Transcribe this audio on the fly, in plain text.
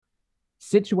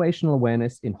Situational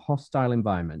Awareness in Hostile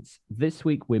Environments. This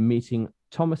week, we're meeting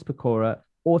Thomas Pecora,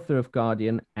 author of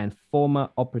Guardian and former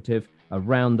operative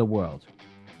around the world.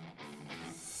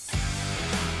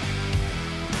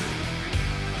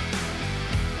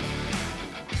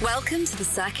 Welcome to the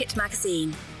Circuit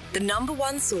Magazine, the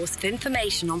 #1 source of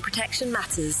information on protection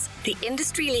matters, the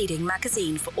industry-leading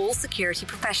magazine for all security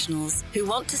professionals who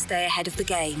want to stay ahead of the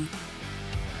game.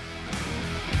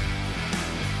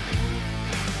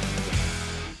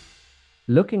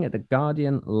 Looking at the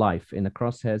Guardian life in the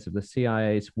crosshairs of the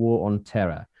CIA's war on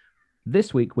terror.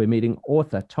 This week, we're meeting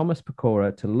author Thomas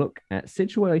Pecora to look at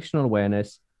situational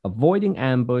awareness, avoiding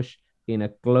ambush in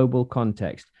a global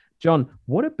context. John,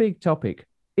 what a big topic.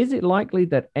 Is it likely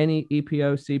that any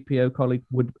EPO, CPO colleague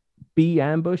would be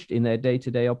ambushed in their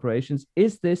day-to-day operations?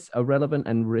 Is this a relevant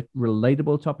and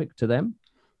relatable topic to them?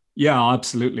 Yeah,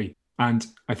 absolutely. And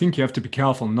I think you have to be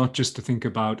careful not just to think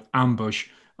about ambush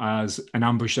as an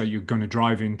ambush that you're going to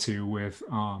drive into with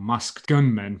masked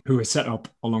gunmen who are set up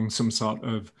along some sort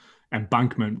of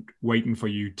embankment waiting for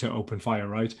you to open fire,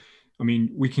 right? I mean,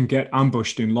 we can get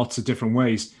ambushed in lots of different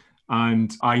ways.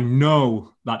 And I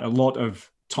know that a lot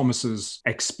of Thomas's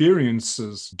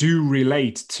experiences do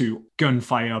relate to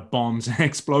gunfire, bombs, and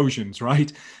explosions,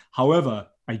 right? However,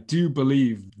 I do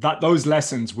believe that those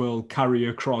lessons will carry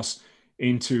across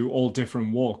into all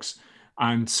different walks.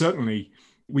 And certainly,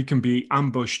 we can be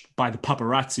ambushed by the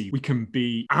paparazzi. We can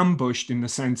be ambushed in the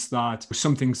sense that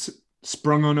something's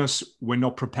sprung on us, we're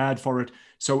not prepared for it.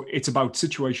 So it's about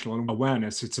situational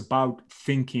awareness. It's about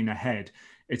thinking ahead.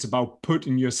 It's about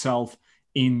putting yourself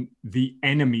in the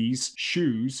enemy's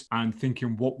shoes and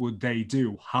thinking, what would they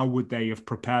do? How would they have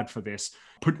prepared for this?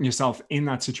 Putting yourself in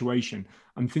that situation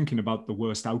and thinking about the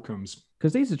worst outcomes.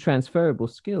 Because these are transferable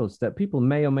skills that people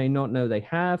may or may not know they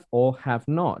have or have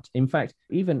not. In fact,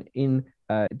 even in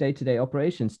day-to-day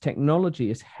operations, technology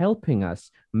is helping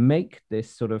us make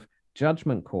this sort of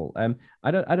judgment call.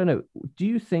 I don't know. Do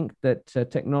you think that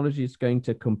technology is going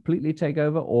to completely take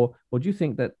over, or do you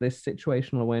think that this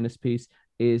situational awareness piece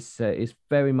is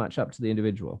very much up to the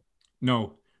individual?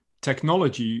 No,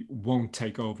 technology won't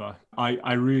take over.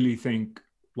 I really think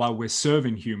while we're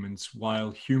serving humans,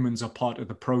 while humans are part of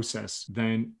the process,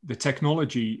 then the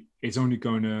technology is only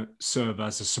going to serve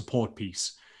as a support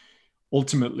piece.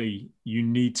 Ultimately, you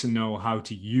need to know how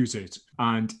to use it.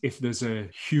 And if there's a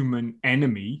human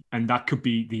enemy, and that could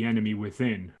be the enemy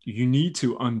within, you need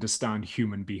to understand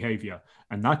human behavior.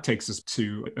 And that takes us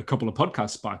to a couple of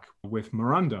podcasts back with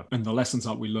Miranda and the lessons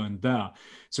that we learned there.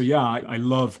 So yeah, I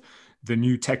love the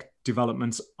new tech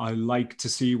developments. I like to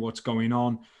see what's going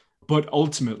on. But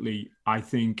ultimately, I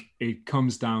think it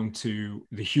comes down to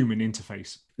the human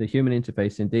interface. The human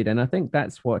interface, indeed. And I think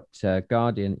that's what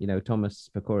Guardian, Thomas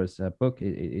Pecora's book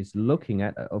is looking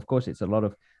at. Of course, it's a lot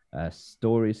of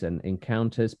stories and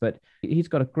encounters, but he's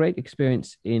got a great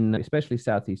experience in especially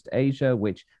Southeast Asia,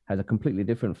 which has a completely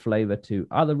different flavor to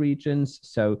other regions.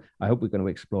 So I hope we're going to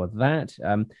explore that.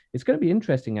 It's going to be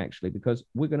interesting, actually, because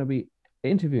we're going to be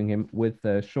interviewing him with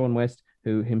Sean West,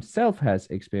 who himself has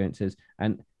experiences.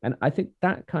 And I think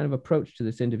that kind of approach to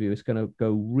this interview is going to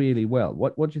go really well.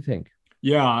 What do you think?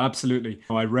 Yeah, absolutely.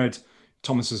 I read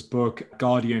Thomas's book,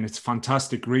 Guardian. It's a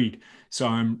fantastic read. So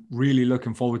I'm really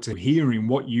looking forward to hearing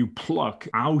what you pluck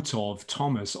out of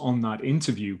Thomas on that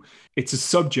interview. It's a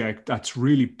subject that's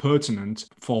really pertinent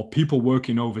for people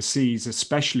working overseas,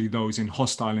 especially those in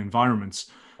hostile environments.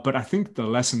 But I think the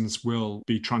lessons will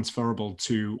be transferable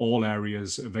to all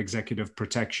areas of executive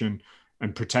protection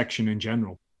and protection in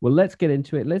general. Well, let's get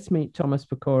into it. Let's meet Thomas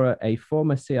Pecora, a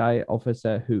former CIA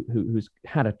officer who's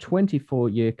had a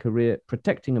 24-year career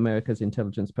protecting America's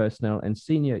intelligence personnel and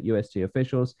senior USG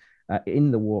officials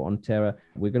in the war on terror.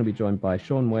 We're going to be joined by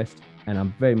Sean West, and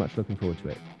I'm very much looking forward to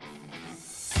it.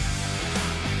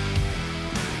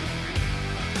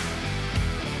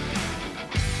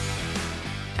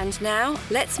 And now,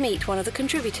 let's meet one of the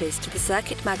contributors to the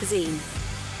Circuit Magazine.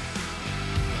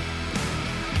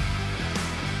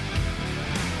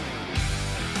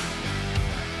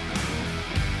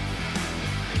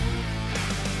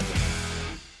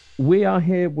 We are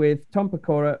here with Tom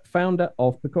Pecora, founder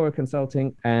of Pecora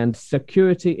Consulting and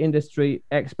security industry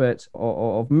expert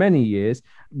of many years.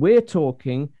 We're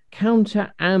talking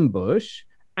counter ambush,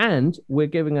 and we're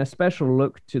giving a special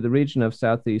look to the region of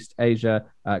Southeast Asia,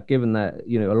 given that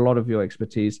a lot of your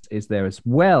expertise is there as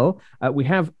well. We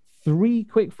have 3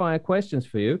 quick fire questions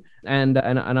for you, and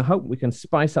I hope we can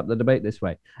spice up the debate this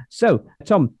way. So,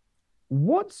 Tom,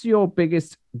 what's your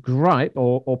biggest gripe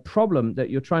or problem that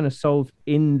you're trying to solve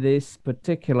in this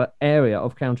particular area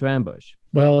of counter ambush?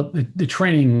 Well, the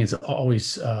training is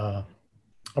always a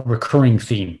recurring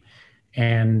theme.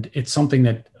 And it's something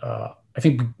that I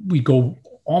think we go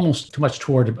almost too much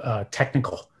toward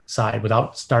technical side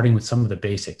without starting with some of the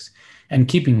basics and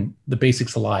keeping the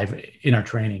basics alive in our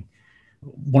training.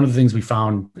 One of the things we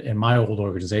found in my old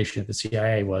organization at the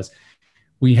CIA was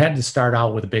we had to start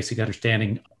out with a basic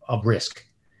understanding of risk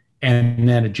and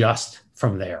then adjust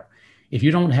from there. If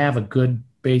you don't have a good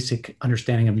basic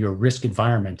understanding of your risk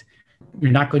environment,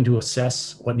 you're not going to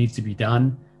assess what needs to be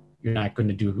done. You're not going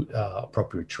to do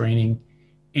appropriate training,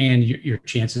 and your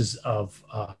chances of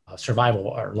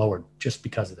survival are lowered just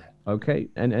because of that. Okay,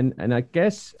 and I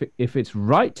guess if it's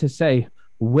right to say,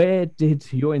 where did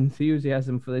your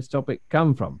enthusiasm for this topic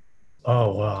come from?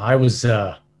 Oh well, I was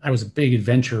a big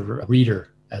adventure reader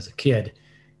as a kid,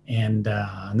 and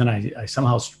then I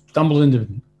somehow stumbled into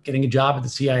getting a job at the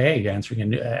CIA, answering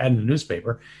an ad in the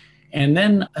newspaper, and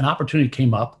then an opportunity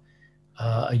came up,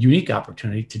 a unique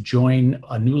opportunity to join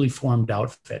a newly formed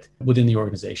outfit within the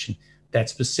organization that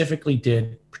specifically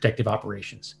did protective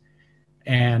operations.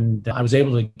 And I was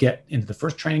able to get into the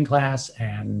first training class,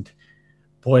 and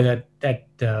boy, that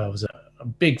was a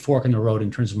big fork in the road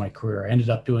in terms of my career. I ended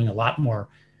up doing a lot more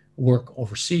work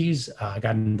overseas. I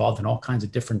got involved in all kinds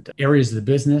of different areas of the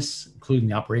business, including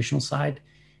the operational side.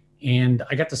 And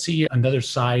I got to see another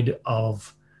side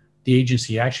of the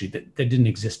agency actually that didn't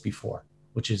exist before,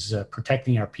 which is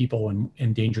protecting our people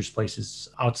in dangerous places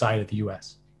outside of the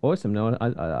U.S. Awesome. No,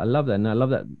 I love that. And I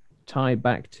love that tie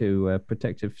back to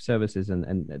protective services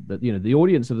and the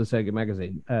audience of the Circuit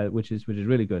magazine, which is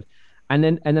really good. And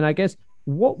then I guess,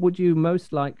 what would you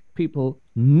most like people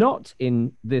not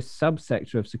in this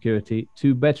subsector of security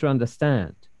to better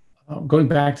understand? Going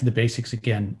back to the basics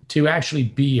again, to actually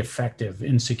be effective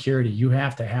in security, you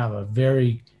have to have a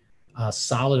very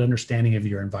solid understanding of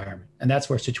your environment. And that's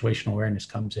where situational awareness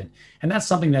comes in. And that's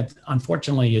something that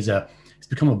unfortunately it's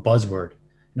become a buzzword.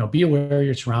 Be aware of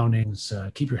your surroundings,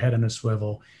 keep your head on a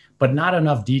swivel, but not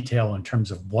enough detail in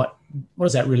terms of what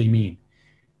does that really mean?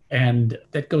 And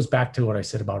that goes back to what I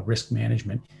said about risk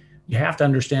management. You have to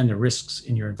understand the risks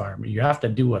in your environment. You have to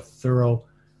do a thorough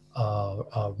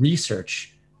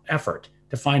research effort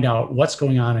to find out what's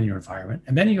going on in your environment.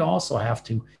 And then you also have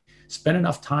to spend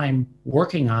enough time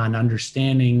working on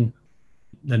understanding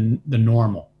the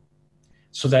normal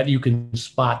so that you can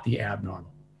spot the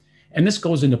abnormal. And this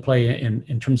goes into play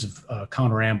in terms of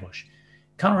counter ambush.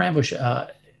 Counter ambush,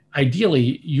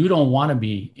 ideally, you don't want to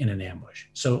be in an ambush.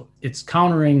 So it's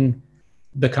countering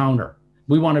the counter.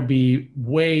 We want to be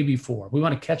way before. We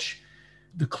want to catch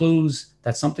the clues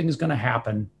that something is going to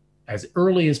happen as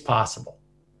early as possible.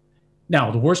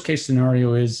 Now, the worst case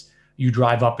scenario is you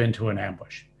drive up into an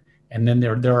ambush. And then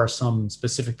there are some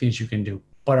specific things you can do.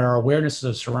 But our awareness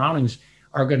of the surroundings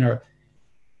are going to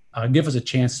give us a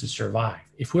chance to survive.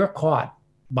 If we're caught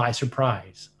by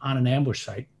surprise on an ambush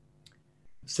site,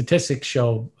 statistics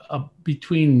show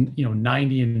between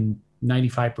 90 and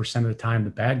 95% of the time, the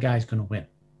bad guy's going to win,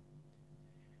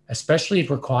 especially if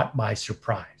we're caught by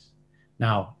surprise.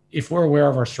 Now, if we're aware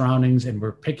of our surroundings and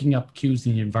we're picking up cues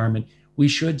in the environment, we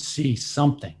should see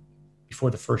something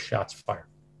before the first shot's fired.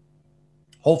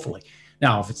 Hopefully.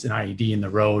 Now, if it's an IED in the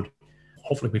road,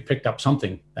 hopefully we picked up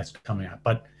something that's coming out.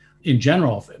 But in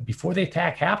general, before the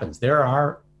attack happens, there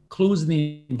are clues in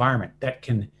the environment that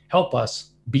can help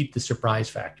us beat the surprise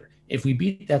factor. If we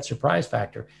beat that surprise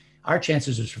factor, our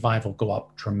chances of survival go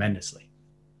up tremendously.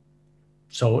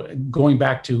 So going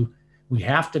back to, we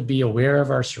have to be aware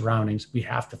of our surroundings. We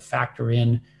have to factor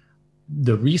in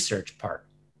the research part.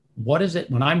 What is it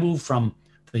when I move from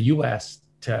the US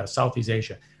to Southeast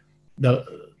Asia? The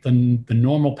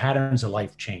normal patterns of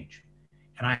life change.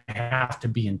 And I have to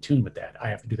be in tune with that. I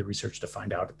have to do the research to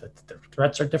find out that the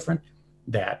threats are different,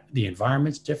 that the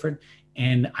environment's different,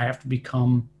 and I have to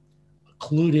become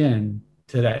clued in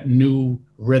to that new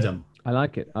rhythm. I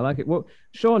like it. Well,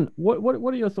 Sean, what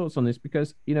are your thoughts on this?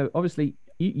 Because, obviously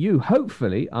you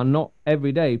hopefully are not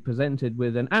every day presented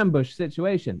with an ambush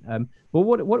situation. But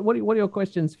what are your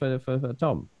questions for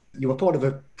Tom? You were part of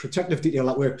a protective detail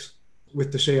that works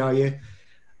with the CIA.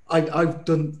 I've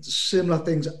done similar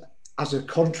things as a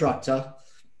contractor,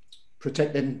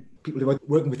 protecting people who are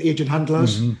working with agent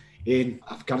handlers in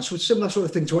Afghanistan. So similar sort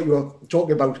of thing to what you were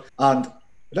talking about. And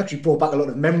it actually brought back a lot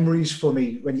of memories for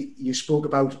me when you spoke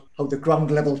about how the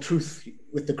ground level truth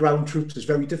with the ground troops is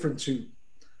very different to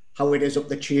how it is up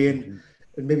the chain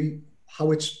and maybe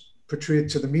how it's portrayed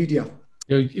to the media.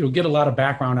 You'll get a lot of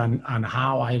background on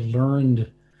how I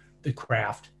learned the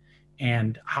craft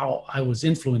and how I was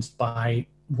influenced by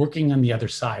working on the other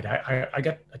side. I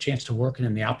got a chance to work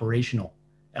in the operational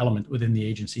element within the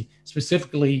agency,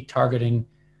 specifically targeting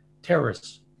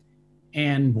terrorists.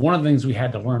 And one of the things we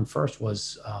had to learn first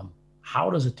was how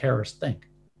does a terrorist think?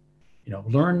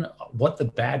 Learn what the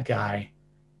bad guy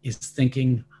is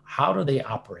thinking. How do they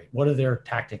operate? What are their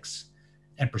tactics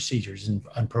and procedures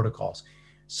and protocols?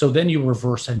 So then you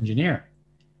reverse engineer.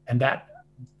 And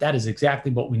that is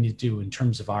exactly what we need to do in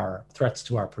terms of our threats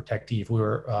to our protectee. If we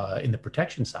were in the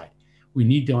protection side, we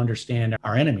need to understand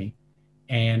our enemy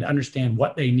and understand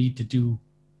what they need to do,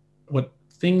 what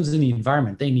things in the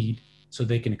environment they need so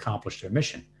they can accomplish their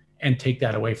mission, and take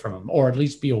that away from them, or at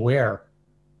least be aware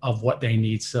of what they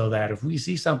need, so that if we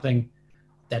see something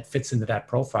that fits into that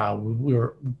profile,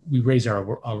 we raise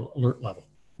our alert level.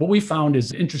 What we found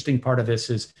is interesting part of this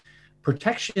is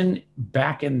protection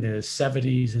back in the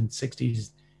 70s and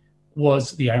 60s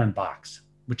was the iron box,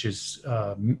 which is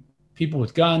people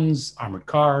with guns, armored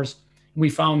cars. And we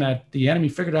found that the enemy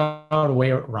figured out a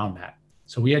way around that.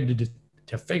 So we had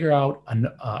to figure out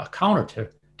a counter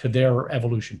to their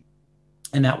evolution.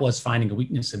 And that was finding a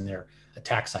weakness in their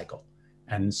attack cycle.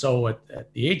 And so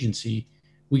at the agency,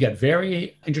 we got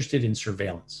very interested in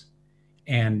surveillance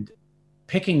and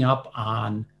picking up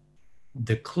on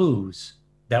the clues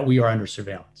that we are under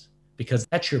surveillance, because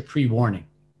that's your pre-warning.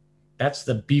 That's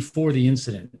the before the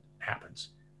incident happens.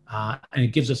 And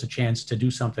it gives us a chance to do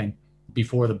something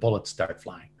before the bullets start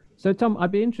flying. So, Tom,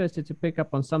 I'd be interested to pick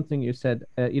up on something you said.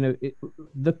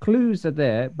 The clues are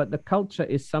there, but the culture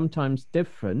is sometimes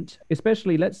different,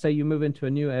 especially, let's say you move into a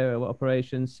new area of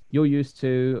operations. You're used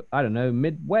to, I don't know,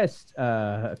 Midwest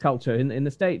culture in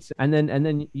the States. And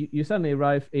then you suddenly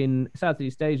arrive in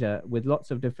Southeast Asia with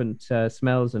lots of different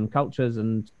smells and cultures,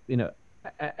 and,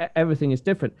 everything is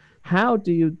different. How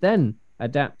do you then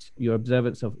adapt your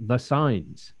observance of the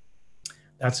signs?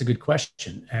 That's a good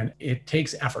question. And it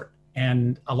takes effort.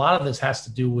 And a lot of this has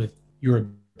to do with your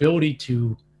ability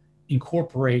to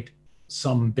incorporate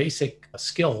some basic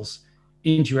skills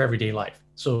into your everyday life.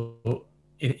 So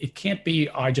it can't be,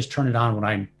 I just turn it on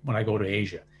when I go to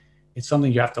Asia. It's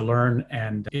something you have to learn,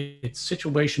 and it's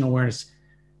situational awareness.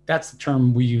 That's the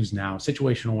term we use now,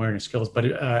 situational awareness skills. But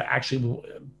actually,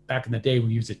 back in the day,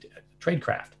 we used it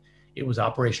tradecraft. It was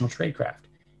operational tradecraft.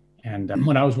 And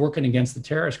when I was working against the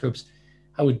terrorist groups,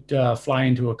 I would fly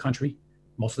into a country,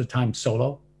 most of the time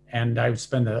solo, and I would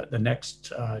spend the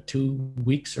next 2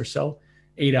 weeks or so,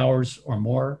 8 hours or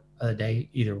more a day,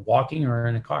 either walking or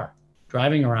in a car,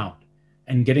 driving around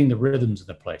and getting the rhythms of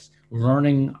the place,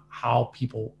 learning how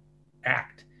people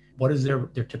act. What is their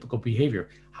typical behavior?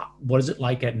 What is it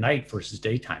like at night versus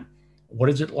daytime? What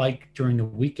is it like during the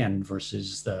weekend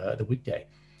versus the weekday?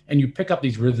 And you pick up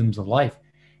these rhythms of life,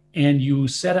 and you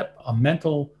set up a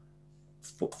mental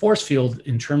force field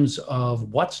in terms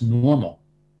of what's normal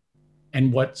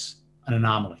and what's an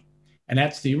anomaly. And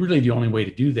that's really the only way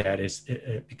to do that is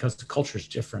because the cultures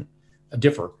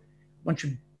differ. Once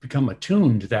you become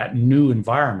attuned to that new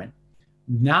environment,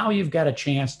 now you've got a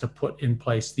chance to put in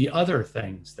place the other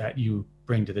things that you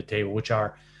bring to the table, which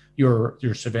are your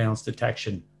surveillance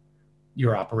detection,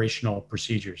 your operational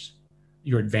procedures,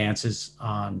 your advances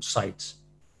on sites.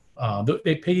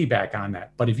 They piggyback on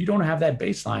that. But if you don't have that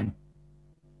baseline,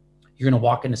 you're going to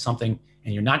walk into something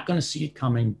and you're not going to see it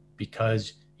coming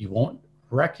because you won't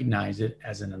recognize it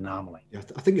as an anomaly. Yeah,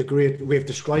 I think a great way of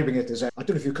describing it is, I don't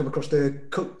know if you've come across the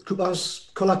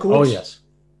Cooper's color codes. Oh, yes.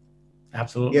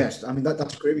 Absolutely. Yes, I mean,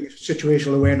 that's great.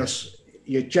 Situational awareness.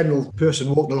 Your general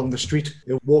person walking along the street,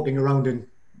 you're walking around in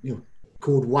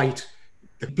code white,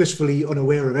 they're blissfully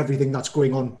unaware of everything that's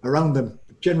going on around them.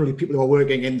 Generally, people who are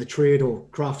working in the trade or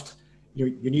craft,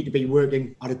 you need to be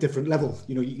working at a different level.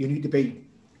 You need to be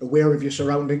aware of your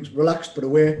surroundings, relaxed but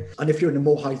aware. And if you're in a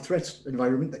more high threat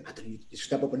environment, you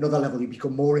step up another level, you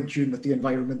become more in tune with the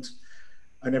environment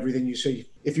and everything you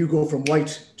see. If you go from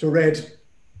white to red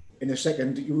in a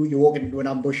second, you walk into an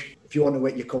ambush. If you want to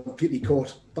wait, you're completely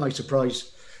caught by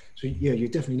surprise. So yeah, you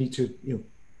definitely need to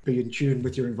be in tune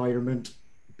with your environment,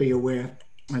 be aware,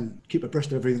 and keep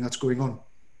abreast of everything that's going on.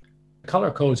 Color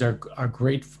codes are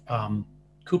great.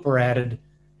 Cooper added,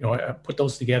 put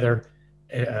those together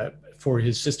for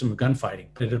his system of gunfighting,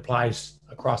 but it applies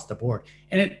across the board.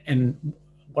 And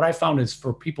what I found is,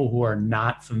 for people who are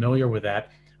not familiar with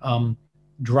that,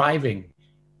 driving,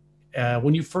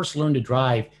 when you first learn to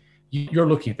drive, you're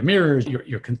looking at the mirrors,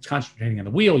 you're concentrating on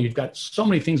the wheel, you've got so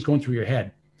many things going through your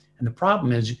head. And the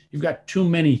problem is you've got too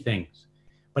many things.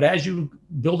 But as you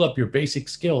build up your basic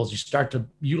skills, you start to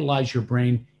utilize your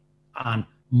brain on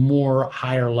more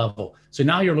higher level. So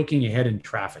now you're looking ahead in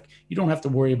traffic. You don't have to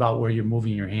worry about where you're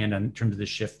moving your hand in terms of the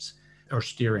shifts or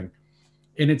steering.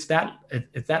 And it's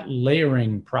that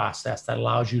layering process that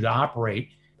allows you to operate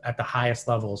at the highest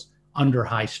levels under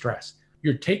high stress.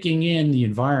 You're taking in the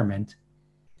environment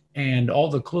and all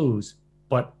the clues,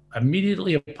 but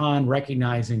immediately upon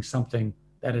recognizing something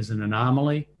that is an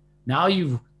anomaly, now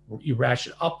you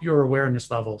ratchet up your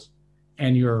awareness levels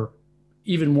and you're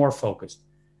even more focused.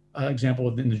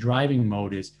 Example in the driving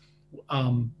mode is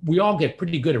we all get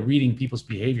pretty good at reading people's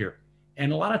behavior.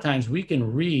 And a lot of times we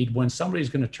can read when somebody's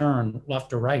going to turn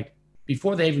left or right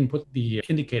before they even put the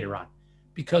indicator on,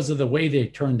 because of the way they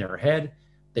turn their head,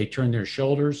 they turn their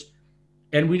shoulders,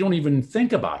 and we don't even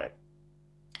think about it.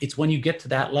 It's when you get to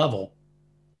that level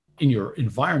in your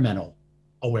environmental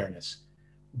awareness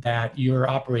that you're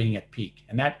operating at peak.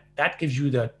 And that gives you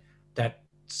that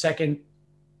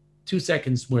 2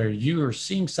 seconds where you are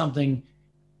seeing something,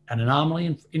 an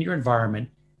anomaly in your environment,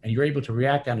 and you're able to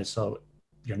react on it. So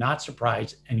you're not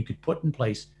surprised, and you could put in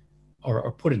place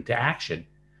or put into action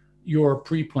your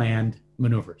pre-planned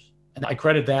maneuvers. And I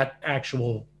credit that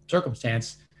actual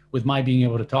circumstance with my being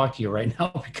able to talk to you right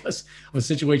now, because of a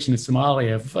situation in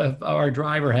Somalia. If our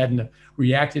driver hadn't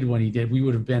reacted when he did, we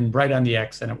would have been right on the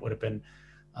X, and it would have been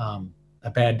a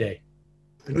bad day.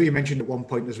 I know you mentioned at one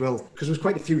point as well, because there's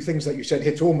quite a few things that you said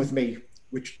hit home with me,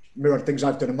 which mirrored things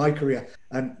I've done in my career.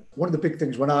 And one of the big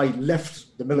things when I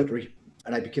left the military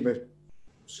and I became a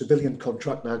civilian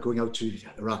contractor going out to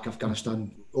Iraq,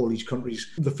 Afghanistan, all these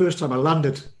countries, the first time I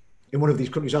landed in one of these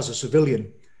countries as a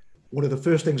civilian, one of the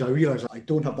first things I realized, I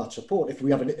don't have that support. If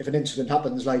an incident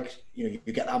happens, like, you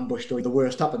get ambushed or the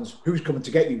worst happens, who's coming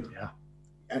to get you? Yeah.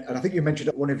 And I think you mentioned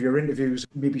at one of your interviews,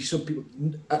 maybe some people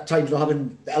at times not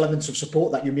having the elements of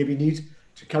support that you maybe need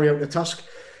to carry out the task.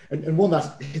 And one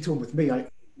that hit home with me,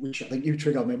 which I think you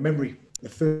triggered my memory, the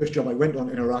first job I went on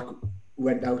in Iraq,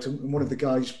 went out, and one of the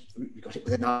guys, we got hit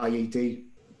with an IED,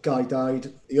 guy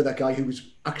died. The other guy, who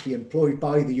was actually employed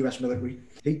by the US military,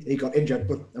 he got injured.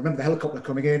 But I remember the helicopter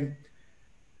coming in,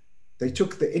 they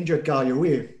took the injured guy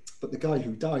away, but the guy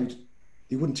who died,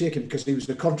 they wouldn't take him because he was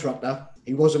a contractor.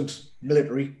 He wasn't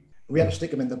military. We had to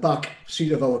stick him in the back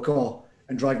seat of our car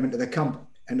and drive him into the camp.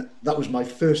 And that was my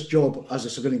first job as a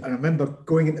civilian. And I remember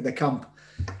going into the camp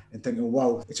and thinking,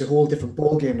 wow, it's a whole different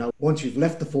ballgame now. Once you've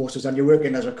left the forces and you're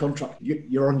working as a contractor,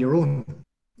 you're on your own.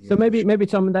 So maybe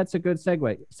Tom, that's a good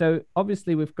segue. So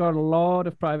obviously we've got a lot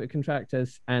of private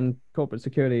contractors and corporate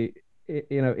security,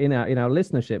 in our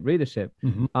listenership, readership.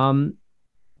 Mm-hmm.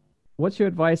 What's your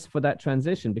advice for that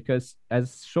transition? Because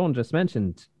as Sean just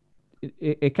mentioned,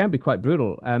 it can be quite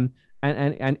brutal.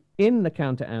 And in the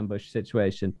counter ambush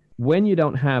situation, when you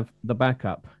don't have the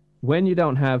backup, when you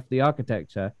don't have the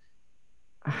architecture,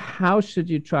 how should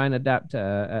you try and adapt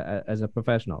as a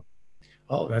professional?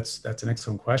 Oh, that's an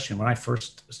excellent question. When I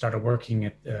first started working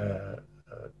at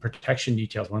protection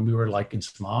details, when we were like in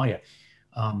Somalia,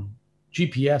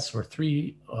 GPS were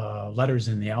 3 letters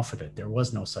in the alphabet. There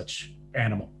was no such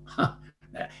animal.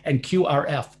 And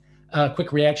QRF,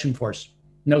 quick reaction force,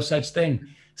 no such thing.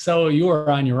 So you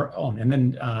were on your own. And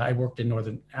then I worked in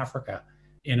Northern Africa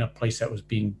in a place that was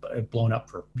being blown up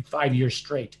for 5 years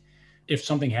straight. If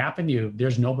something happened to you,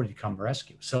 there's nobody to come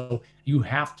rescue. So you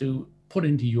have to put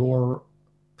into your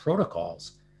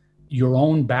protocols your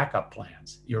own backup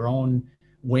plans, your own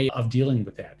way of dealing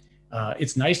with that.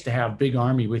 It's nice to have big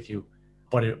army with you,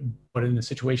 but in the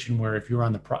situation where if you're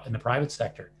in the private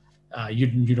sector, you're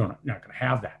not going to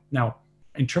have that. Now,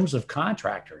 in terms of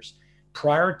contractors,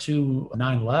 prior to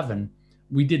 9/11,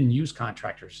 we didn't use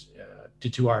contractors to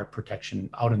do our protection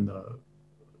out in the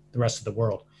rest of the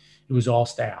world. It was all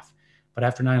staff. But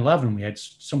after 9/11, we had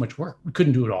so much work, we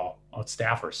couldn't do it all with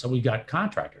staffers. So we got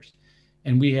contractors.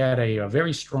 And we had a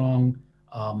very strong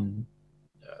in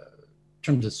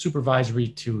terms of supervisory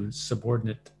to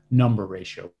subordinate number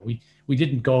ratio. We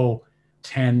didn't go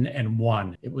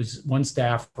 10-1. It was 1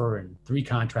 staffer and 3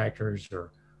 contractors,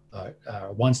 or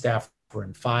 1 staffer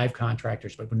and 5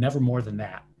 contractors, but never more than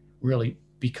that, really,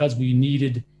 because we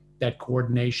needed that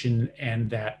coordination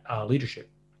and that leadership.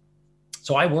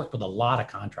 So I worked with a lot of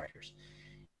contractors.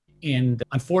 And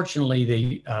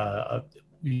unfortunately,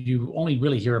 you only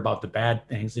really hear about the bad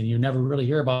things, and you never really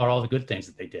hear about all the good things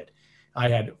that they did. I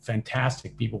had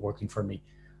fantastic people working for me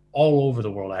all over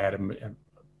the world. I had them,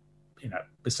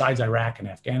 besides Iraq and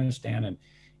Afghanistan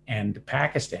and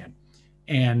Pakistan.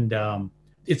 And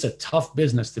it's a tough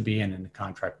business to be in the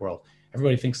contract world.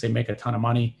 Everybody thinks they make a ton of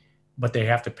money, but they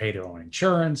have to pay their own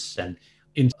insurance. And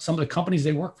in some of the companies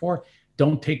they work for,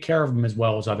 don't take care of them as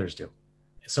well as others do.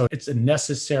 So it's a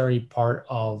necessary part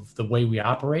of the way we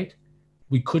operate.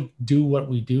 We could do what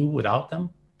we do without them.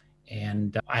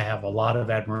 And I have a lot of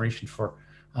admiration for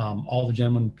all the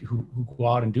gentlemen who go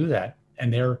out and do that.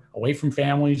 And they're away from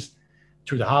families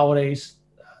through the holidays,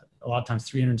 a lot of times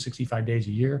 365 days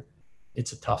a year.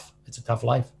 It's a tough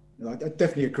life. No, I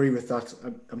definitely agree with that.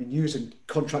 I mean, using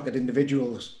contracted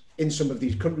individuals in some of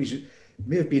these countries, it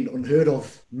may have been unheard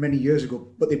of many years ago,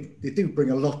 but they do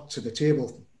bring a lot to the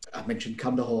table. I mentioned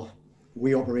Kandahar.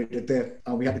 We operated there,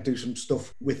 and we had to do some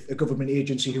stuff with a government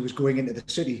agency who was going into the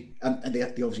city, and they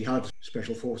obviously had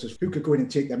special forces who could go in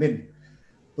and take them in.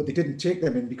 But they didn't take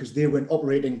them in because they weren't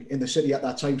operating in the city at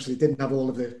that time, so they didn't have all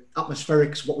of the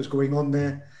atmospherics, what was going on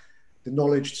there, the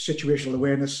knowledge, situational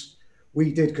awareness.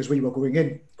 We did because we were going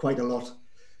in quite a lot.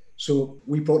 So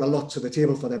we brought a lot to the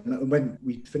table for them. And when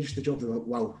we finished the job, they were like,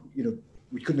 wow,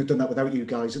 we couldn't have done that without you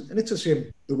guys. And it's the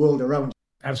same, the world around.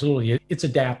 Absolutely. It's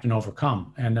adapt and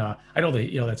overcome. And I know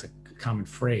that, that's a common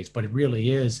phrase, but it really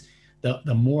is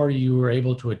the more you are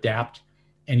able to adapt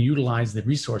and utilize the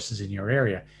resources in your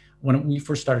area. When we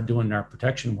first started doing our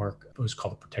protection work, it was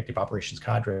called the Protective Operations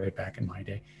Cadre back in my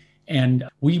day. And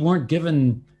we weren't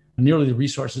given nearly the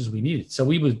resources we needed. So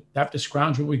we would have to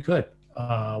scrounge what we could.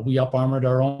 We up-armored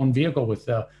our own vehicle with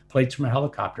plates from a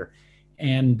helicopter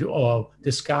and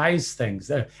disguise things,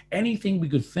 anything we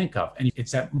could think of. And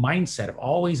it's that mindset of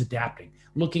always adapting,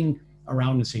 looking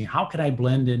around and seeing, how can I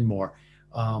blend in more?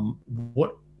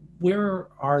 Where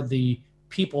are the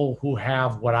people who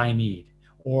have what I need?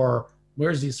 Or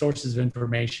where's the sources of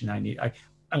information I need?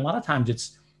 A lot of times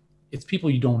it's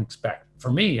people you don't expect.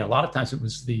 For me, a lot of times it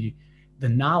was the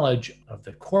knowledge of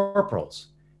the corporals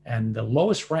and the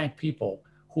lowest ranked people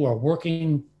who are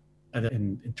working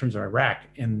in terms of Iraq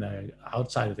in the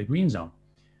outside of the green zone.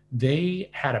 They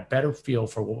had a better feel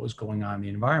for what was going on in the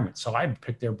environment. So I'd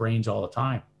pick their brains all the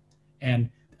time. And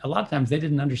a lot of times they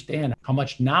didn't understand how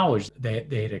much knowledge they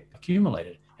had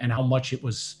accumulated and how much it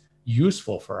was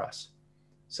useful for us.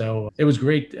 So it was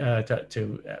great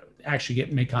to actually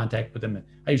make contact with them.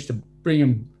 I used to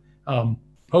bring them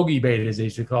hoagie bait, as they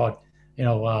used to call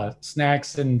it,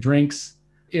 snacks and drinks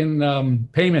in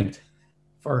payment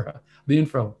for the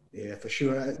info. Yeah, for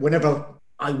sure. Whenever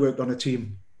I worked on a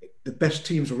team, the best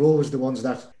teams were always the ones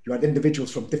that you had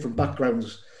individuals from different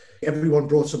backgrounds. Everyone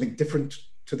brought something different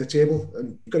to the table,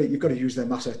 and you've got to use their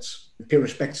assets. Pay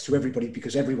respects to everybody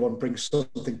because everyone brings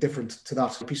something different to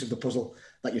that piece of the puzzle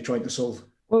that you're trying to solve.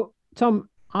 Well, Tom,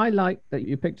 I like that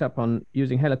you picked up on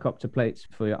using helicopter plates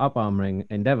for your up-armoring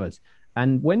endeavors.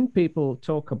 And when people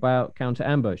talk about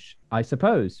counter-ambush, I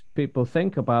suppose people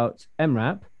think about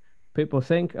MRAP, people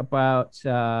think about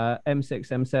M6,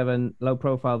 M7,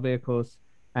 low-profile vehicles,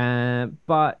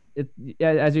 but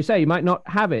as you say, you might not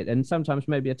have it, and sometimes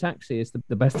maybe a taxi is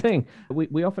the best thing.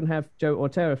 We often have Joe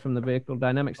Ortera from the Vehicle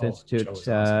Dynamics Institute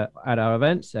awesome. At our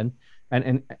events, and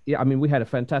yeah, I mean, we had a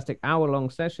fantastic hour-long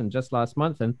session just last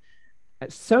month, and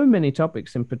so many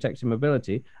topics in protecting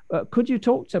mobility. Could you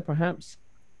talk to perhaps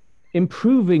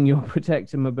improving your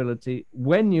protective mobility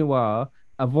when you are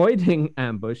avoiding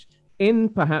ambush in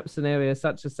perhaps an area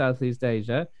such as Southeast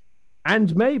Asia,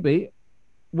 and maybe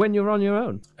when you're on your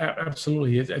own?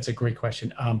 Absolutely. It's a great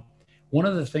question. One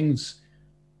of the things,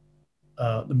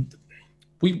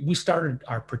 we started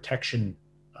our protection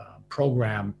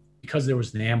program because there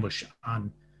was an ambush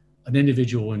on an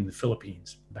individual in the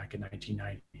Philippines back in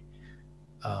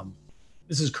 1990.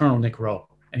 This is Colonel Nick Rowe,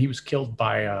 and he was killed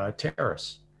by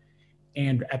terrorists.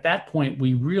 And at that point,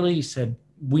 we really said,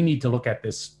 we need to look at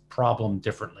this problem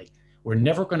differently. We're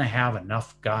never going to have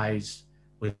enough guys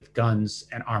with guns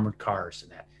and armored cars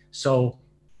and that. So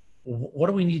what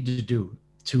do we need to do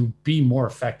to be more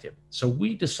effective? So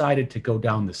we decided to go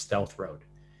down the stealth road,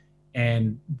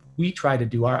 and we try to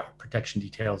do our protection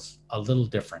details a little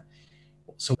different.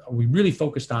 So we really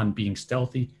focused on being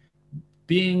stealthy,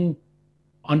 being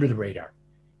under the radar.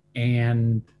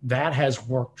 And that has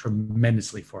worked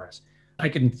tremendously for us. I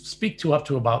can speak to up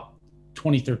to about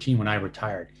 2013 when I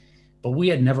retired, but we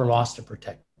had never lost a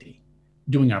protectee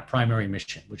doing our primary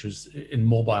mission, which was in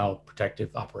mobile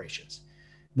protective operations.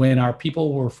 When our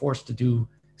people were forced to do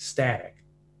static,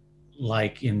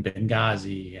 like in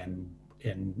Benghazi and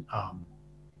in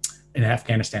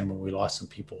Afghanistan, when we lost some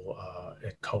people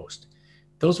at coast,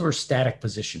 those were static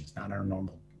positions, not our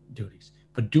normal duties.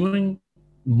 But doing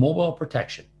mobile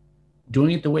protection,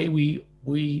 doing it the way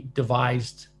we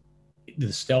devised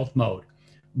the stealth mode,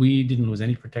 we didn't lose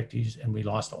any protectees, and we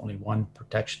lost only one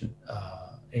protection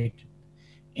agent.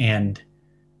 And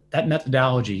that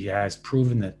methodology has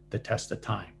proven the test of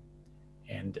time.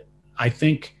 And I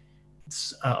think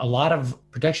a lot of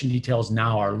protection details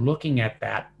now are looking at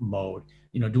that mode.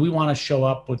 Do we want to show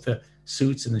up with the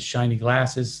suits and the shiny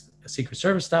glasses, a Secret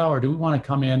Service style, or do we want to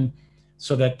come in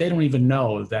so that they don't even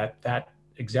know that that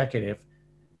executive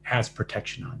has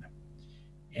protection on them?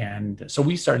 And so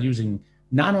we started using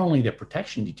not only the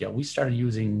protection detail, we started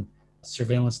using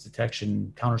surveillance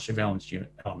detection, counter surveillance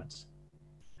unit elements.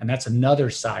 And that's another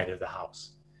side of the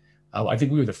house. I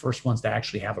think we were the first ones to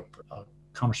actually have a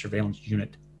counter surveillance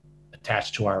unit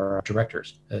attached to our director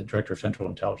of Central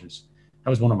Intelligence. That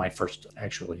was one of my first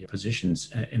actually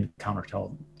positions in the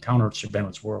counter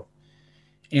surveillance world.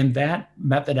 And that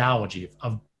methodology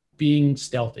of being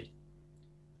stealthy,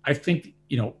 I think,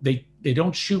 they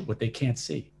don't shoot what they can't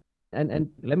see. And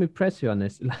let me press you on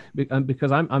this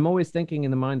because I'm always thinking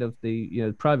in the mind of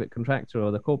the private contractor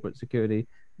or the corporate security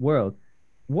world.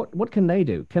 What can they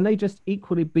do? Can they just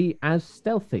equally be as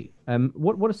stealthy?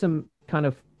 What are some kind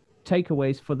of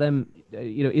takeaways for them?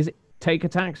 Is it take a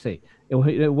taxi?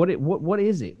 What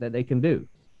is it that they can do?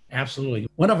 Absolutely.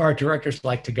 One of our directors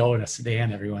liked to go in a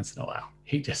sedan every once in a while.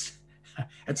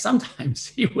 And sometimes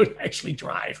he would actually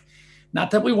drive.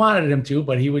 Not that we wanted him to,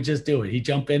 but he would just do it. He'd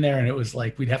jump in there and it was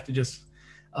like we'd have to just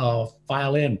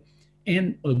file in.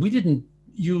 And we didn't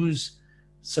use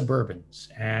Suburbans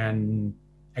and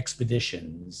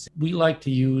Expeditions. We like to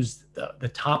use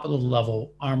the top of the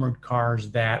level armored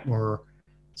cars that were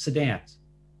sedans.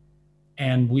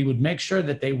 And we would make sure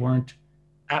that they weren't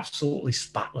absolutely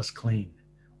spotless clean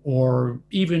or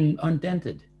even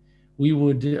undented.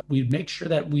 We'd make sure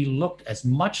that we looked as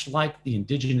much like the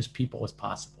indigenous people as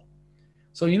possible.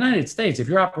 So in the United States, if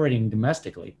you're operating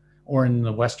domestically or in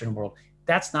the Western world,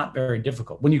 that's not very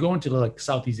difficult. When you go into like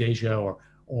Southeast Asia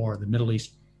or the Middle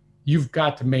East, you've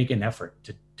got to make an effort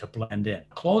to blend in.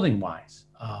 Clothing wise,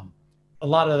 a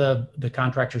lot of the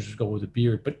contractors go with a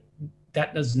beard, but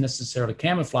that doesn't necessarily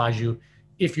camouflage you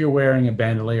if you're wearing a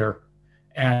bandolier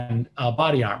and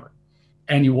body armor.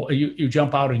 And you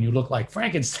jump out and you look like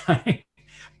Frankenstein.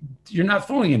 You're not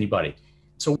fooling anybody.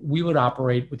 So we would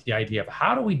operate with the idea of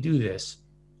how do we do this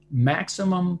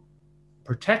maximum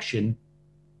protection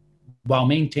while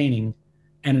maintaining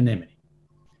anonymity?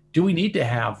 Do we need to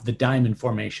have the diamond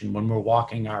formation when we're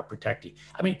walking our protectee?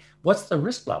 I mean, what's the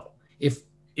risk level?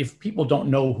 If people don't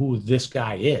know who this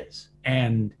guy is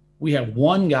and we have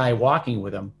one guy walking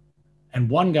with him and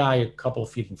one guy a couple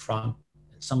of feet in front,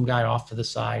 and some guy off to the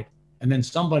side, and then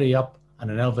somebody up on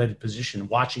an elevated position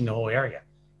watching the whole area,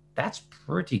 that's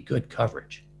pretty good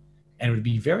coverage. And it would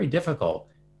be very difficult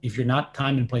if you're not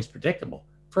time and place predictable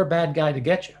for a bad guy to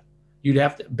get you. You'd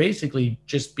have to basically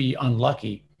just be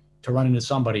unlucky to run into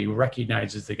somebody who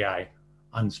recognizes the guy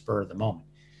on the spur of the moment.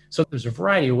 So there's a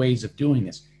variety of ways of doing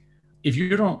this. If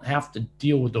you don't have to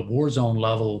deal with the war zone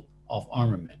level of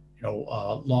armament,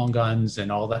 long guns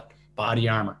and all that body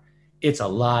armor, it's a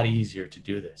lot easier to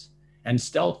do this. And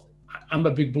stealth, I'm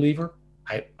a big believer.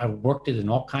 I worked it in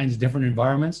all kinds of different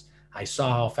environments. I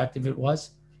saw how effective it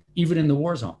was, even in the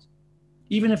war zones.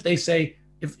 Even if they say,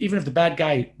 even if the bad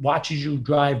guy watches you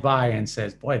drive by and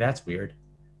says, boy, that's weird,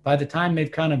 by the time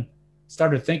they've kind of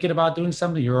started thinking about doing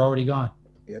something, you're already gone.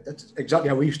 Yeah, that's exactly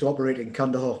how we used to operate in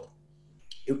Kandahar.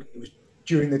 It was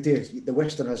during the day. The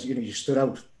Westerners, you stood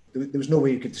out. There was no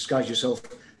way you could disguise yourself,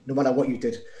 no matter what you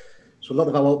did. So a lot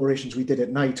of our operations we did at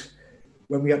night.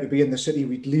 When we had to be in the city,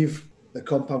 we'd leave the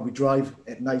compound, we'd drive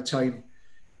at night time.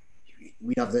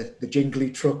 We'd have the jingly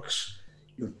trucks,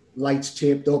 lights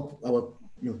taped up, our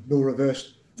no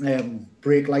reverse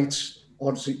brake lights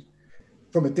on. So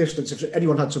from a distance, if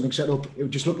anyone had something set up, it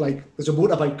would just look like there's a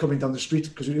motorbike coming down the street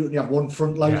because we only have one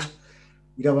front light. Yeah.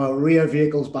 We'd have our rear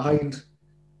vehicles behind,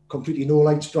 completely no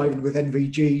lights, driving with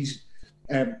NVGs.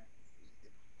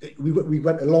 We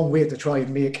went a long way to try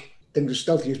and make things as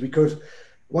stealthy as we could.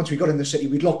 Once we got in the city,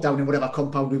 we'd lock down in whatever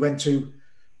compound we went to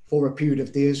for a period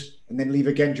of days and then leave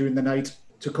again during the night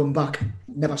to come back,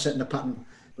 never setting a pattern.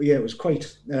 But yeah, it was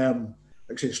quite a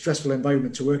stressful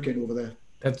environment to work in over there.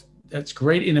 That's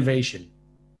great innovation.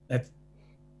 That's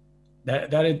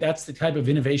the type of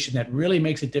innovation that really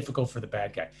makes it difficult for the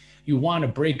bad guy. You want to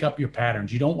break up your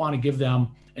patterns. You don't want to give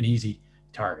them an easy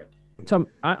target. Tom,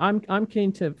 I'm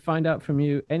keen to find out from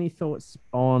you any thoughts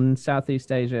on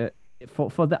Southeast Asia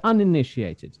for the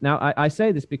uninitiated. Now, I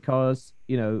say this because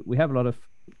we have a lot of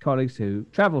colleagues who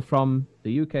travel from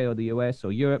the UK or the US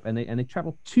or Europe, and they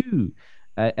travel to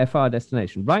FR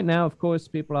destination. Right now, of course,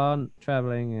 people aren't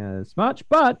traveling as much,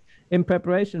 but in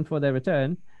preparation for their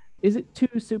return, is it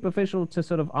too superficial to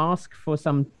sort of ask for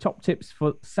some top tips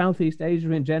for Southeast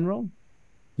Asia in general?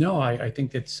 No, I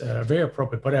think it's very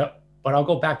appropriate, but I'll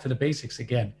go back to the basics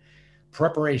again.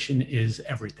 Preparation is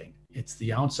everything. It's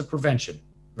the ounce of prevention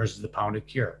versus the pound of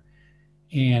cure.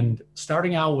 And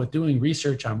starting out with doing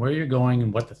research on where you're going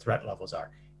and what the threat levels are.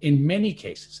 In many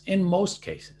cases, in most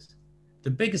cases, the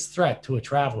biggest threat to a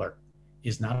traveler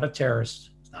is not a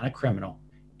terrorist, it's not a criminal,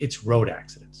 it's road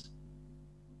accidents.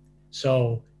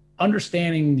 So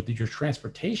understanding your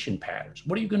transportation patterns,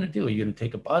 what are you going to do? Are you going to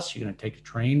take a bus? You're going to take a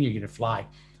train? You're going to fly?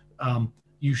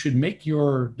 You should make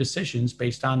your decisions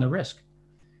based on the risk.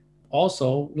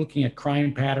 Also looking at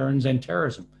crime patterns and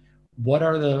terrorism.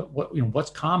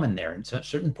 What's common there? In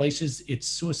certain places, it's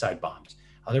suicide bombs.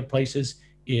 Other places,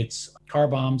 it's car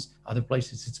bombs. Other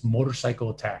places, it's motorcycle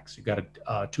attacks. You've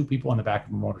got two people on the back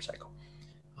of a motorcycle.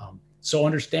 So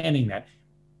understanding that,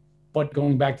 but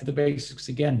going back to the basics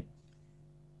again,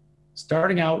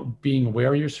 starting out being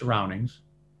aware of your surroundings,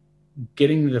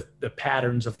 getting the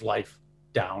patterns of life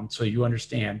down so you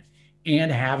understand,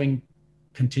 and having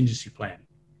contingency planning.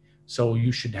 So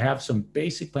you should have some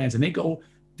basic plans, and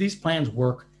these plans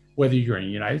work whether you're in the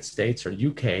United States or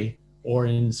UK or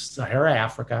in Sahara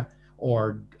Africa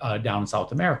or down in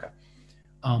South America.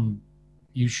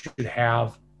 You should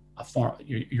have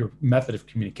your method of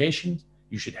communication.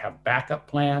 You should have backup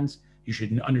plans. You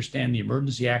should understand the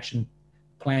emergency action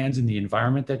plans in the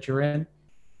environment that you're in.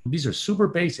 These are super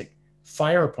basic.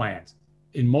 Fire plans.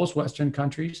 In most Western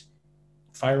countries,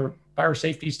 fire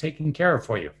safety is taken care of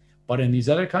for you. But in these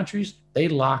other countries, they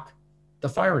lock the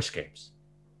fire escapes.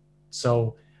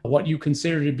 So what you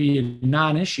consider to be a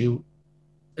non-issue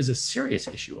is a serious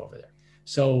issue over there.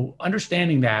 So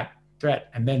understanding that threat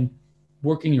and then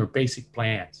working your basic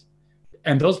plans.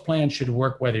 And those plans should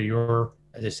work whether you're,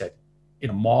 as I said, in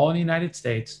a mall in the United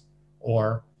States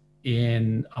or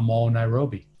in a mall in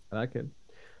Nairobi. I like it.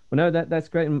 Well, no, that's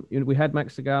great. And we had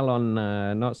Max Segal on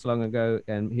not so long ago,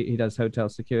 and he does hotel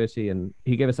security, and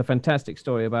he gave us a fantastic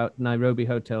story about Nairobi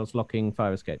hotels locking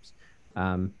fire escapes.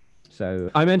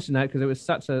 So I mentioned that because it was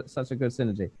such a good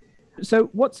synergy. So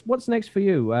what's next for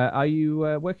you? Are you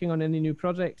working on any new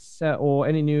projects or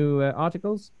any new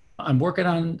articles? I'm working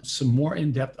on some more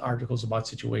in-depth articles about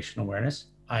situational awareness.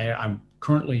 I'm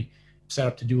currently set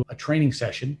up to do a training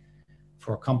session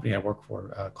for a company I work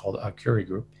for called Curie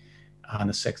Group on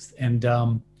the 6th.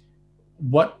 And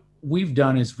what we've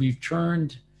done is we've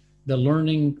turned the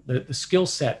learning, the skill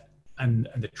set and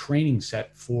the training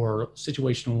set for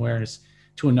situational awareness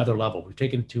to another level. We've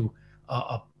taken it to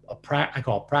I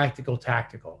call it practical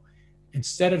tactical.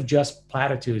 Instead of just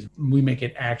platitudes, we make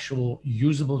it actual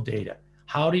usable data.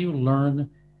 How do you learn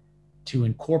to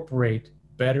incorporate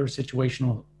better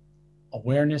situational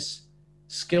awareness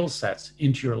skill sets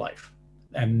into your life?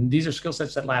 And these are skill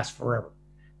sets that last forever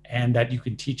and that you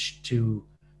can teach to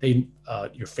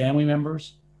your family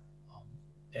members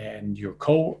and your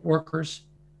co-workers,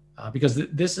 because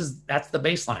that's the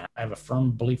baseline. I have a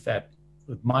firm belief that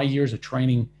with my years of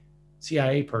training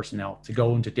CIA personnel to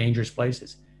go into dangerous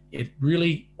places, it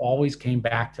really always came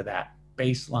back to that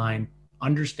baseline,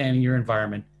 understanding your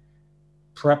environment,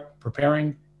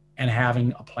 preparing, and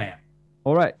having a plan.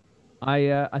 All right.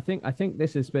 I think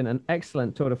this has been an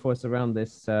excellent tour de force around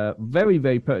this very,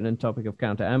 very pertinent topic of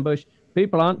counter ambush.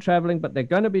 People aren't traveling, but they're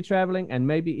going to be traveling, and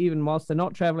maybe even whilst they're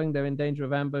not traveling, they're in danger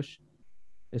of ambush,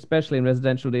 especially in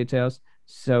residential details.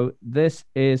 So this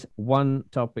is one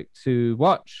topic to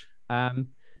watch.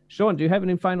 Sean, do you have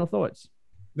any final thoughts?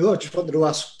 No, I just wanted to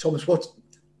ask Thomas, what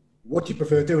do you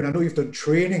prefer doing? I know you've done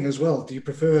training as well. Do you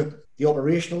prefer the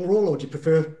operational role or do you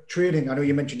prefer training? I know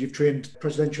you mentioned you've trained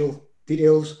presidential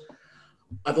details.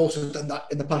 I've also done that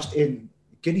in the past in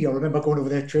Guinea. I remember going over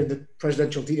there, training the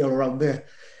presidential detail around there.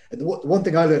 And the one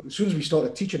thing I learned, as soon as we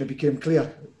started teaching, it became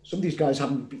clear. Some of these guys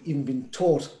haven't even been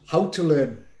taught how to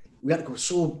learn. We had to go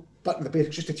so back to the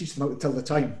basics just to teach them how to tell the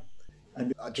time.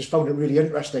 And I just found it really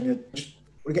interesting. And just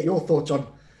want to get your thoughts on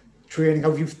training.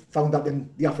 How have you found that in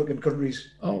the African countries?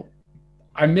 Oh,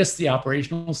 I miss the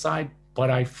operational side, but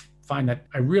I find that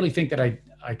I really think that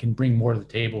I can bring more to the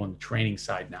table on the training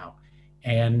side now.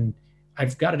 And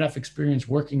I've got enough experience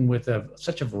working with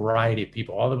such a variety of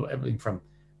people, everything from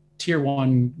tier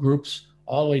 1 groups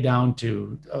all the way down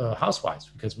to housewives,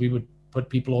 because we would put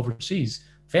people overseas,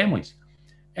 families.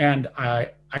 And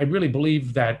I really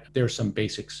believe that there's some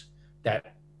basics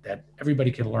that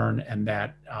everybody can learn and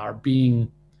that are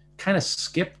being kind of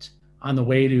skipped on the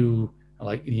way to,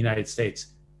 like in the United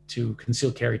States, to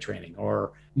concealed carry training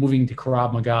or moving to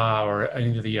Krav Maga or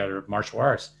any of the other martial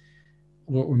arts.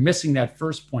 We're missing that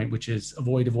first point, which is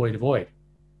avoid.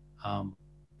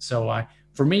 So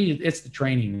for me, it's the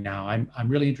training now. I'm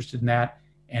really interested in that,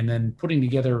 and then putting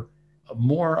together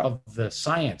more of the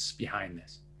science behind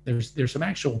this. There's some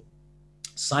actual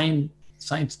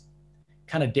science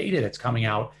kind of data that's coming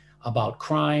out about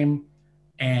crime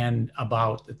and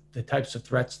about the types of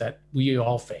threats that we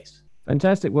all face.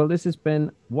 Fantastic. Well, this has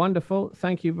been wonderful.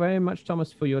 Thank you very much,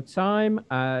 Thomas, for your time.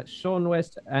 Sean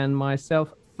West and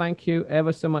myself, thank you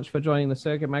ever so much for joining the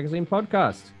Circuit Magazine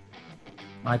podcast.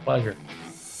 My pleasure.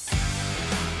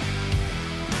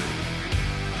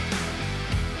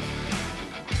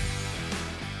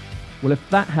 Well, if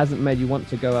that hasn't made you want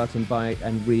to go out and buy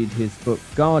and read his book,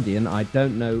 Guardian, I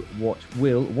don't know what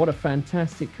will. What a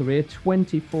fantastic career.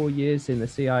 24 years in the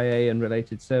CIA and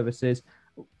related services.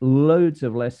 Loads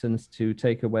of lessons to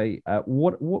take away.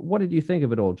 What did you think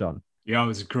of it all, John? Yeah, it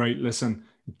was a great listen.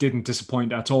 Didn't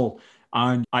disappoint at all.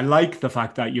 And I like the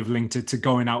fact that you've linked it to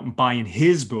going out and buying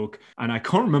his book. And I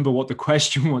can't remember what the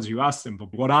question was you asked him,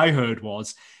 but what I heard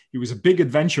was he was a big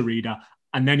adventure reader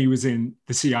and then he was in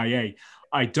the CIA.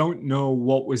 I don't know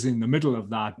what was in the middle of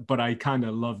that, but I kind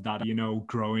of love that. You know,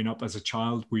 growing up as a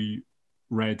child, we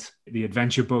read the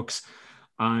adventure books.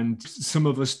 And some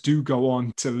of us do go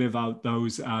on to live out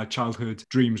those childhood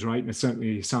dreams, right? And it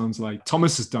certainly sounds like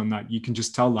Thomas has done that. You can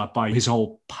just tell that by his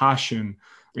whole passion.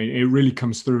 It really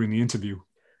comes through in the interview.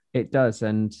 It does.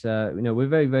 And, we're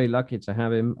very, very lucky to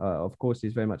have him. Of course,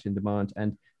 he's very much in demand.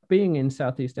 And being in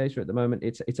Southeast Asia at the moment,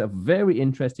 it's a very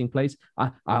interesting place.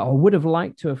 I would have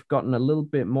liked to have gotten a little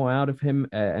bit more out of him,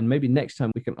 and maybe next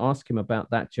time we can ask him about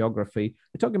that geography.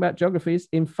 We're talking about geographies.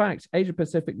 In fact, Asia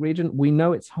Pacific region, we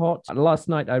know it's hot. Last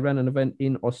night, I ran an event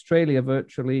in Australia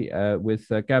virtually with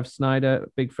Gav Snyder,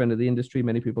 big friend of the industry.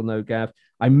 Many people know Gav.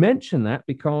 I mention that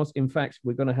because, in fact,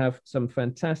 we're going to have some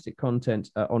fantastic content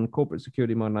on corporate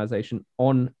security modernization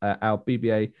on our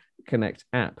BBA Connect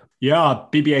app. Yeah,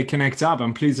 BBA Connect app.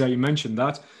 I'm pleased that you mentioned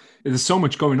that. There's so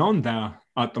much going on there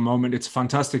at the moment. It's a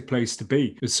fantastic place to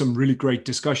be. There's some really great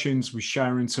discussions. We're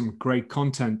sharing some great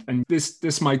content. And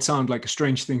this might sound like a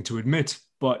strange thing to admit,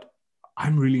 but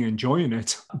I'm really enjoying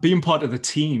it. Being part of the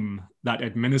team that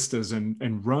administers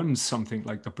and runs something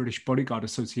like the British Bodyguard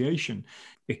Association,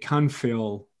 it can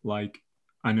feel like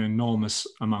an enormous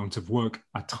amount of work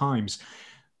at times.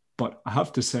 But I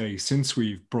have to say, since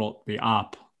we've brought the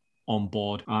app on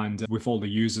board and with all the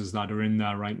users that are in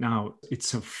there right now,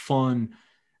 it's a fun,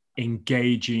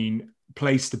 engaging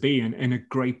place to be and a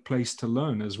great place to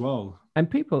learn as well. And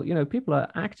people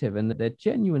are active and they're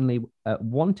genuinely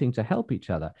wanting to help each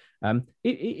other.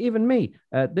 Even me,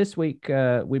 this week,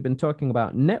 we've been talking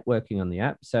about networking on the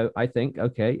app. So I think,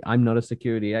 okay, I'm not a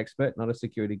security expert, not a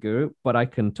security guru, but I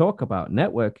can talk about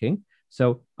networking.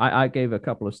 So I gave a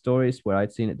couple of stories where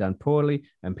I'd seen it done poorly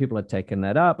and people had taken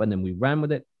that up and then we ran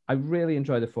with it. I really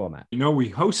enjoy the format. You know, we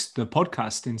host the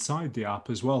podcast inside the app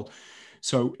as well.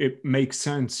 So it makes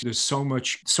sense. There's so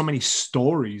many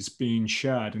stories being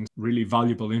shared and really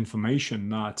valuable information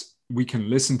that we can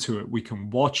listen to it, we can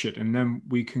watch it, and then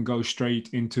we can go straight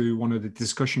into one of the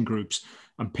discussion groups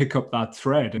and pick up that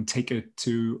thread and take it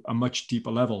to a much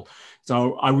deeper level.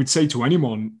 So I would say to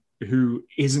anyone who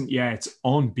isn't yet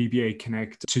on BBA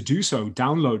Connect to do so,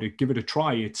 download it, give it a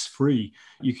try. It's free.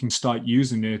 You can start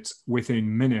using it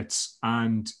within minutes.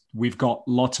 And we've got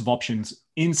lots of options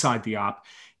inside the app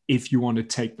if you want to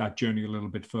take that journey a little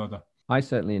bit further. I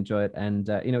certainly enjoy it. And,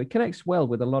 it connects well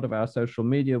with a lot of our social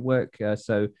media work.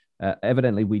 So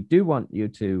evidently, we do want you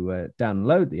to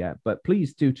download the app, but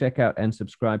please do check out and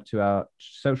subscribe to our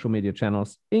social media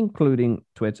channels, including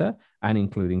Twitter and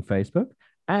including Facebook.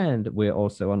 And we're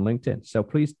also on LinkedIn. So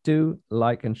please do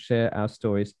like and share our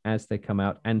stories as they come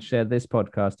out and share this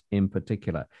podcast in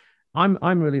particular. I'm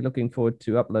really looking forward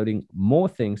to uploading more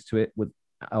things to it with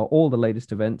all the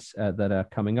latest events that are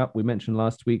coming up. We mentioned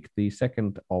last week the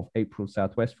 2nd of April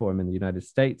Southwest Forum in the United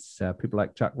States. People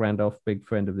like Chuck Randolph, big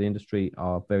friend of the industry,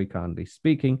 are very kindly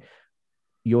speaking.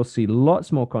 You'll see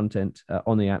lots more content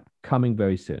on the app coming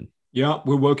very soon. Yeah,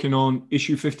 we're working on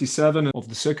issue 57 of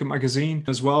the Circuit magazine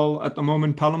as well at the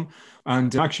moment, Pelham.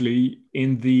 And actually,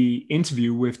 in the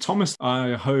interview with Thomas, I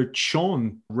heard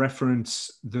Sean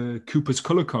reference the Cooper's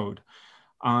Color Code.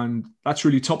 And that's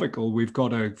really topical. We've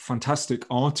got a fantastic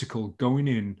article going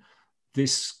in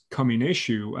this coming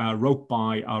issue, wrote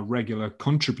by our regular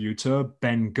contributor,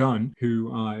 Ben Gunn,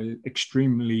 who are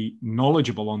extremely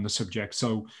knowledgeable on the subject.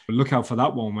 So look out for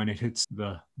that one when it hits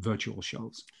the virtual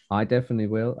shelves. I definitely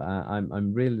will.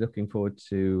 I'm really looking forward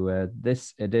to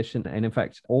this edition. And in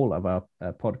fact, all of our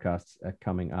podcasts are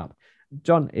coming up.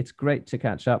 John, it's great to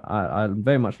catch up. I'm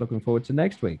very much looking forward to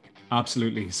next week.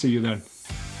 Absolutely. See you then.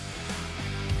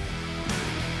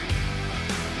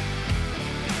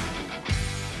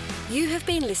 You have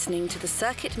been listening to the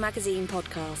Circuit Magazine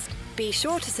podcast. Be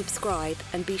sure to subscribe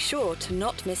and be sure to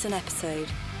not miss an episode.